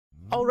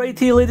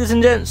Alrighty ladies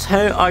and gents,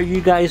 how are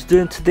you guys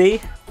doing today?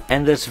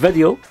 In this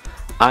video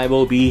I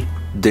will be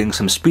doing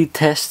some speed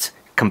tests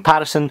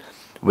comparison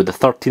with the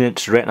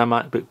 13-inch Retina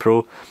Macbook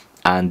Pro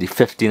and the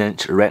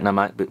 15-inch Retina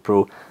Macbook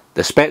Pro.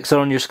 The specs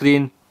are on your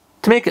screen.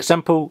 To make it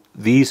simple,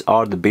 these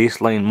are the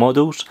baseline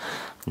models.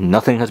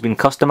 Nothing has been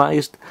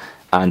customised,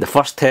 and the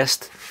first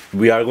test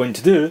we are going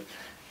to do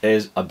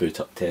is a boot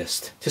up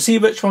test to see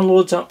which one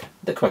loads up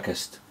the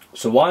quickest.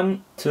 So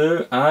 1,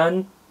 2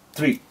 and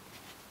 3.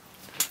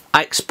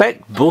 I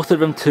expect both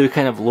of them to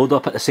kind of load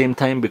up at the same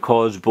time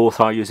because both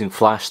are using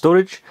flash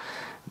storage,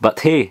 but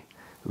hey,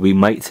 we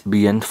might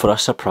be in for a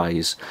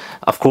surprise.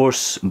 Of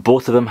course,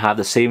 both of them have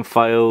the same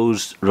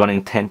files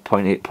running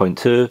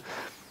 10.8.2.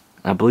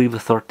 I believe the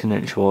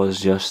 13-inch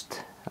was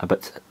just a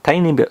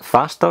tiny bit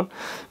faster.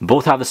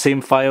 Both have the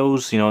same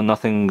files,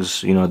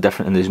 nothing's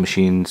different in these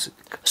machines.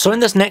 So in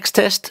this next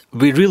test,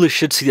 we really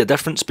should see the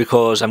difference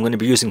because I'm going to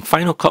be using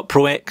Final Cut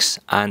Pro X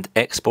and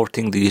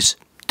exporting these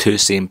two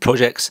same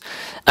projects,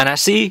 and I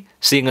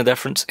seeing a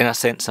difference in a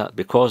sense that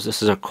because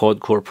this is a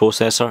quad-core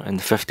processor in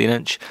the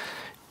 15-inch,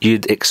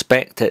 you'd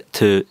expect it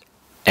to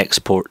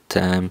export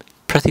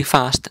pretty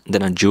fast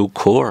than a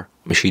dual-core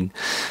machine.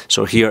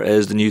 So here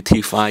is the new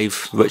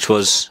T5 which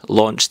was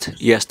launched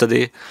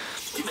yesterday,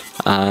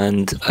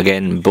 and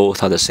again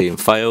both are the same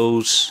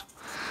files.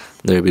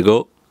 There we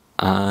go,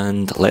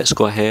 and let's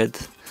go ahead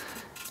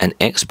and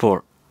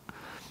export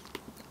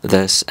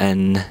this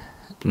in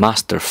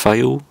master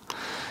file.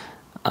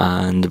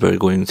 And we're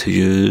going to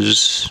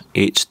use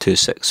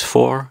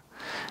H.264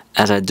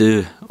 as I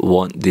do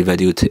want the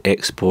video to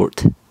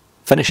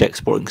finish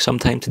exporting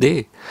sometime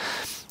today.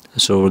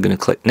 So we're going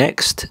to click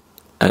next,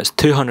 and it's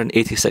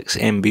 286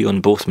 MB on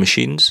both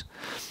machines,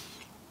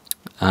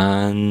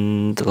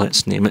 and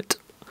let's name it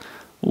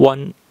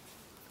 1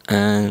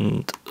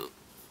 and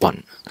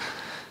 1,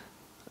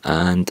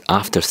 and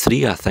after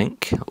 3 I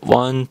think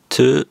 1,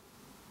 2,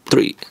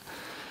 3.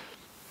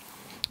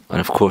 And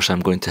of course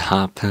I'm going to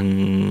have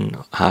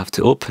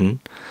to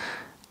open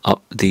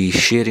up the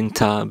sharing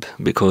tab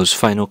because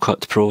Final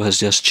Cut Pro has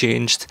just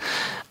changed,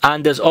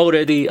 and there's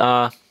already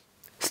a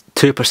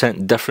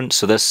 2% difference,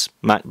 so this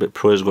MacBook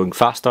Pro is going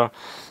faster.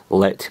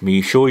 Let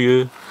me show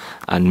you,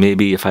 and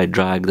maybe if I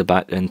drag the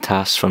back-end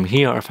tasks from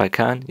here, if I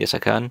can, yes I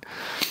can,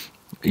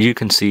 you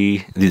can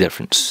see the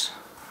difference.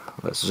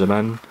 Let's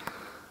zoom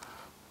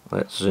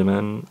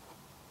in,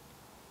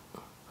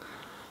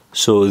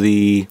 So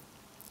the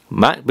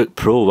MacBook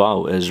Pro,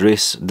 wow, the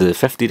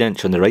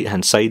 15-inch on the right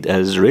hand side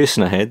is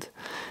racing ahead,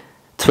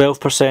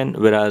 12%,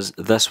 whereas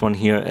this one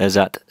here is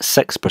at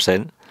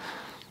 6%.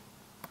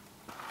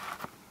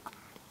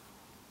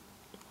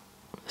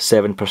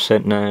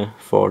 7% now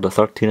for the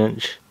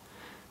 13-inch,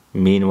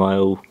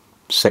 meanwhile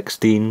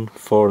 16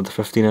 for the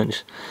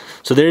 15-inch.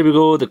 So there we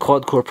go, the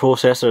quad-core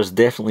processor is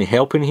definitely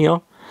helping here,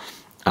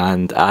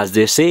 and as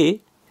they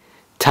say,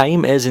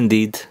 time is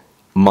indeed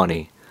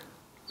money.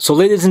 So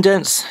ladies and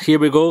gents, here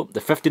we go, the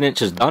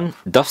 15-inch is done,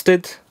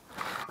 dusted,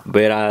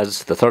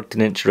 whereas the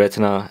 13-inch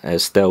Retina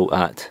is still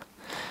at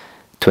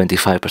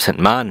 25%.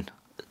 Man,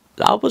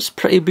 that was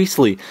pretty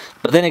beastly,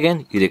 but then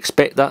again, you'd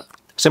expect that,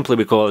 simply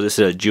because this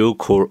is a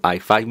dual-core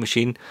i5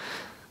 machine.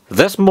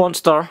 This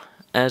monster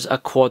is a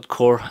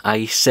quad-core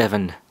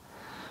i7.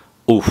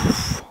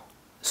 Oof.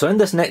 So in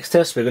this next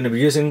test, we're going to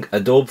be using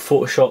Adobe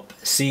Photoshop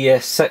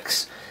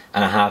CS6,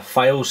 and I have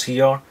files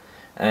here.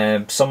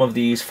 Some of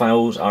these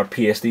files are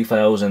PSD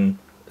files, and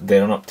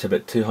they're on up to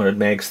about 200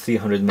 megs,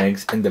 300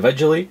 megs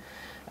individually.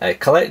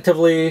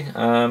 Collectively,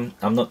 I'm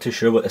not too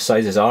sure what the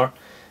sizes are,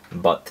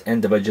 but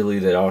individually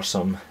there are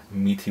some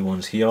meaty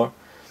ones here.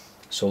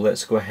 So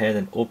let's go ahead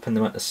and open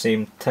them at the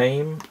same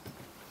time.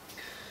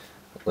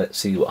 Let's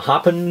see what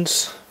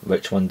happens,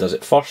 which one does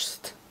it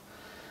first.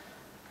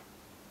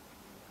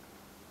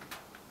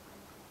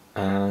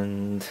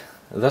 And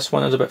this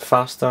one is a bit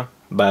faster,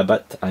 by a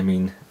bit I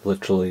mean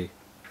literally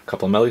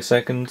couple of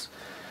milliseconds,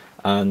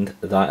 and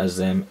that is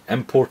them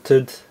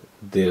imported.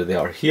 There they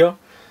are here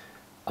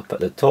up at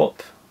the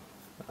top,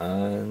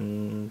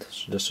 and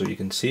just so you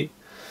can see.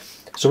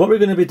 So what we're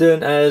going to be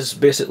doing is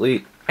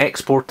basically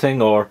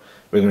exporting, or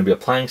we're going to be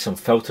applying some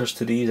filters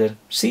to these and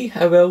see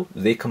how well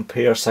they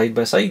compare side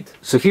by side.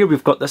 So here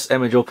we've got this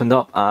image opened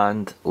up,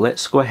 and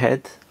let's go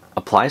ahead,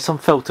 apply some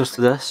filters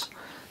to this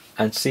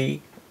and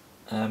see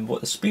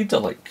what the speeds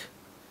are like.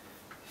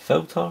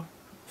 Filter,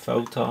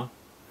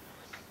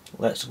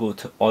 let's go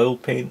to oil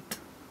paint,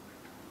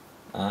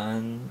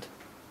 and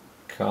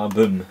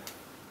kaboom,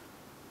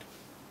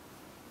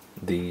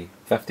 the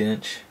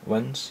 15-inch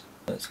wins.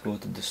 Let's go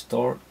to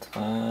distort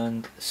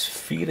and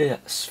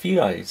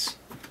spherize.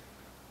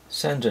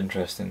 Sounds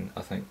interesting,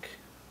 I think.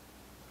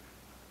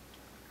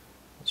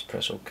 Let's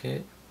press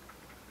OK.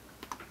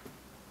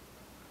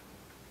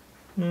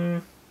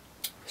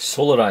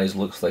 Solarize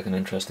looks like an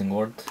interesting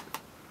word.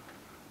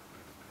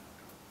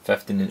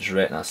 15-inch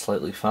Retina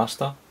slightly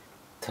faster.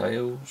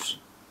 Tiles.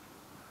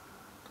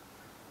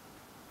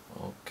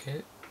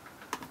 Okay.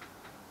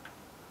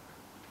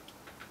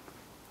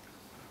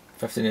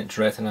 15-inch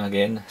Retina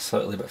again,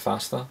 slightly bit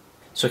faster.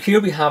 So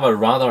here we have a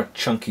rather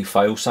chunky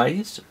file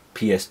size,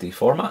 PSD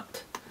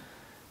format.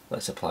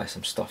 Let's apply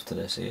some stuff to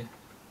this here.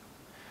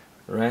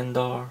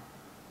 Render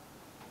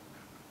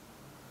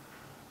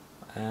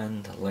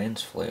and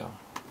lens flare.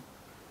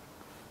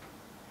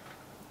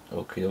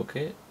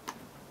 Okay.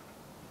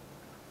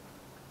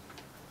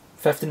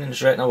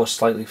 15-inch Retina was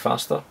slightly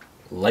faster.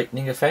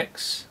 Lightning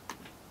effects.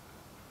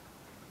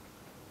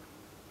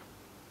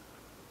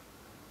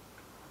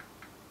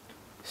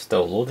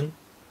 Still loading.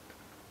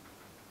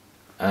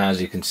 And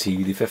as you can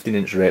see, the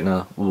 15-inch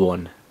Retina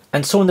won.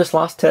 And so in this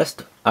last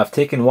test, I've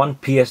taken one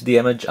PSD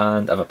image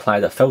and I've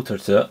applied a filter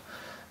to it,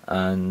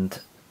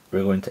 and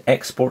we're going to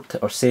export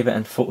it or save it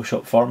in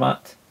Photoshop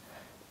format.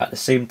 At the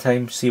same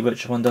time, see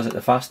which one does it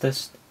the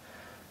fastest.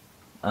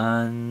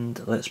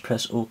 And let's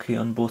press OK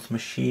on both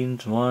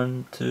machines.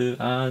 1, 2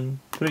 and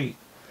 3.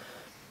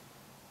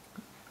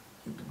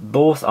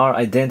 Both are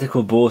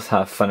identical, both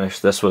have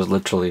finished. This was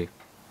literally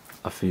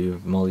a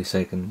few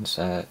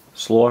milliseconds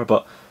slower,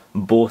 but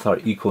both are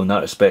equal in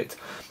that respect.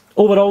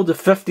 Overall, the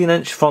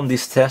 15-inch from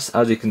these tests,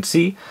 as you can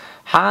see,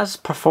 has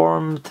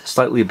performed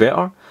slightly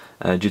better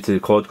due to the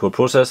quad-core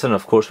processor.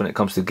 Of course, when it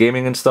comes to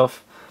gaming and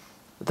stuff,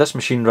 this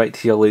machine right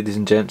here, ladies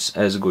and gents,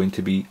 is going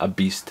to be a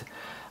beast.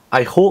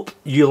 I hope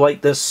you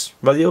like this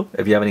video.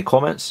 If you have any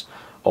comments,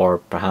 or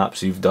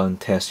perhaps you've done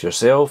tests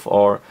yourself,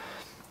 or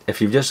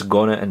if you've just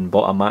gone out and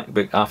bought a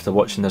MacBook after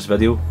watching this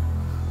video,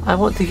 I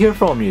want to hear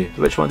from you.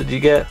 Which one did you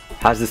get?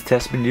 Has this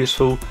test been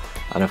useful?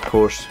 And of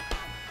course,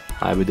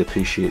 I would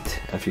appreciate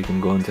if you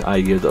can go into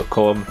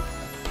igear.com.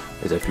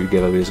 There's a few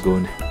giveaways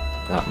going.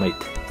 That might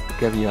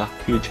give you a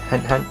huge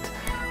hint.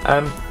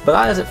 But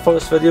that is it for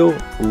this video.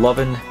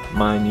 Loving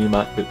my new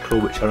MacBook Pro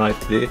which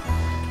arrived today.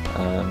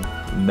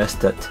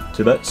 Missed it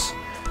to bits.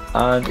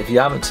 And if you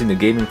haven't seen the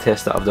gaming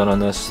test that I've done on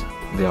this,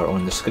 they are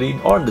on the screen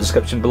or in the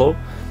description below.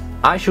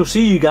 I shall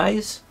see you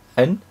guys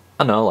in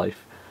another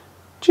life.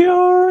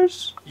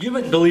 Cheers! You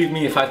wouldn't believe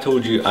me if I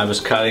told you I was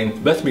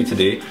carrying with me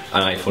today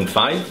an iPhone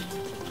 5,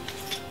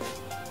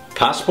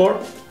 passport,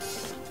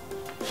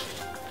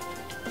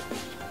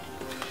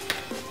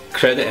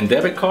 credit and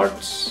debit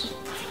cards,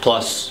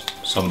 plus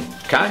some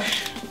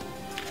cash,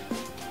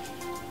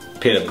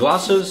 pair of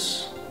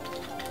glasses,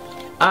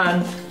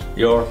 and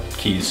your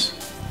keys.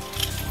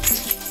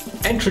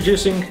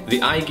 Introducing the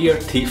iGear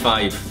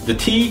T5, the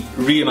T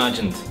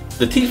reimagined.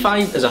 The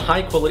T5 is a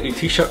high quality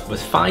t-shirt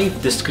with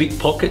 5 discrete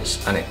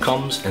pockets, and it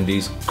comes in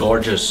these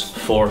gorgeous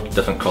 4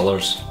 different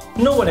colours.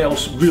 No one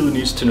else really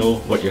needs to know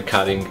what you're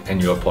carrying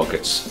in your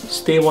pockets.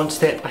 Stay one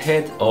step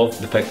ahead of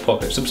the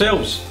pickpockets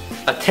themselves.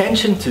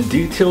 Attention to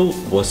detail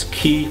was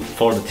key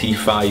for the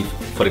T5.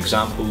 For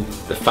example,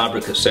 the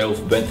fabric itself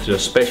went through a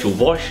special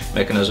wash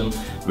mechanism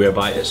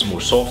whereby it's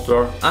more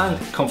softer and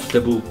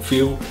comfortable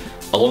feel.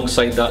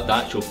 Alongside that, the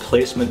actual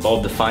placement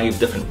of the 5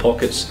 different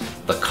pockets,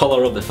 the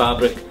colour of the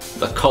fabric,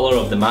 the colour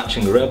of the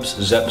matching ribs,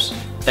 zips,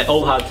 it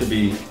all had to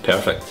be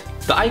perfect.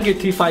 The iGear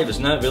T5 is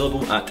now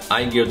available at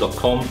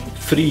igear.com,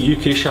 free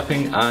UK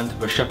shipping, and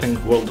we're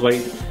shipping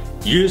worldwide.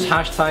 Use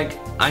hashtag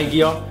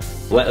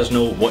iGear, let us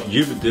know what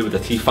you would do with the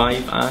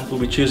T5, and we'll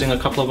be choosing a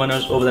couple of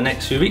winners over the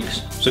next few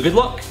weeks. So good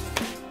luck!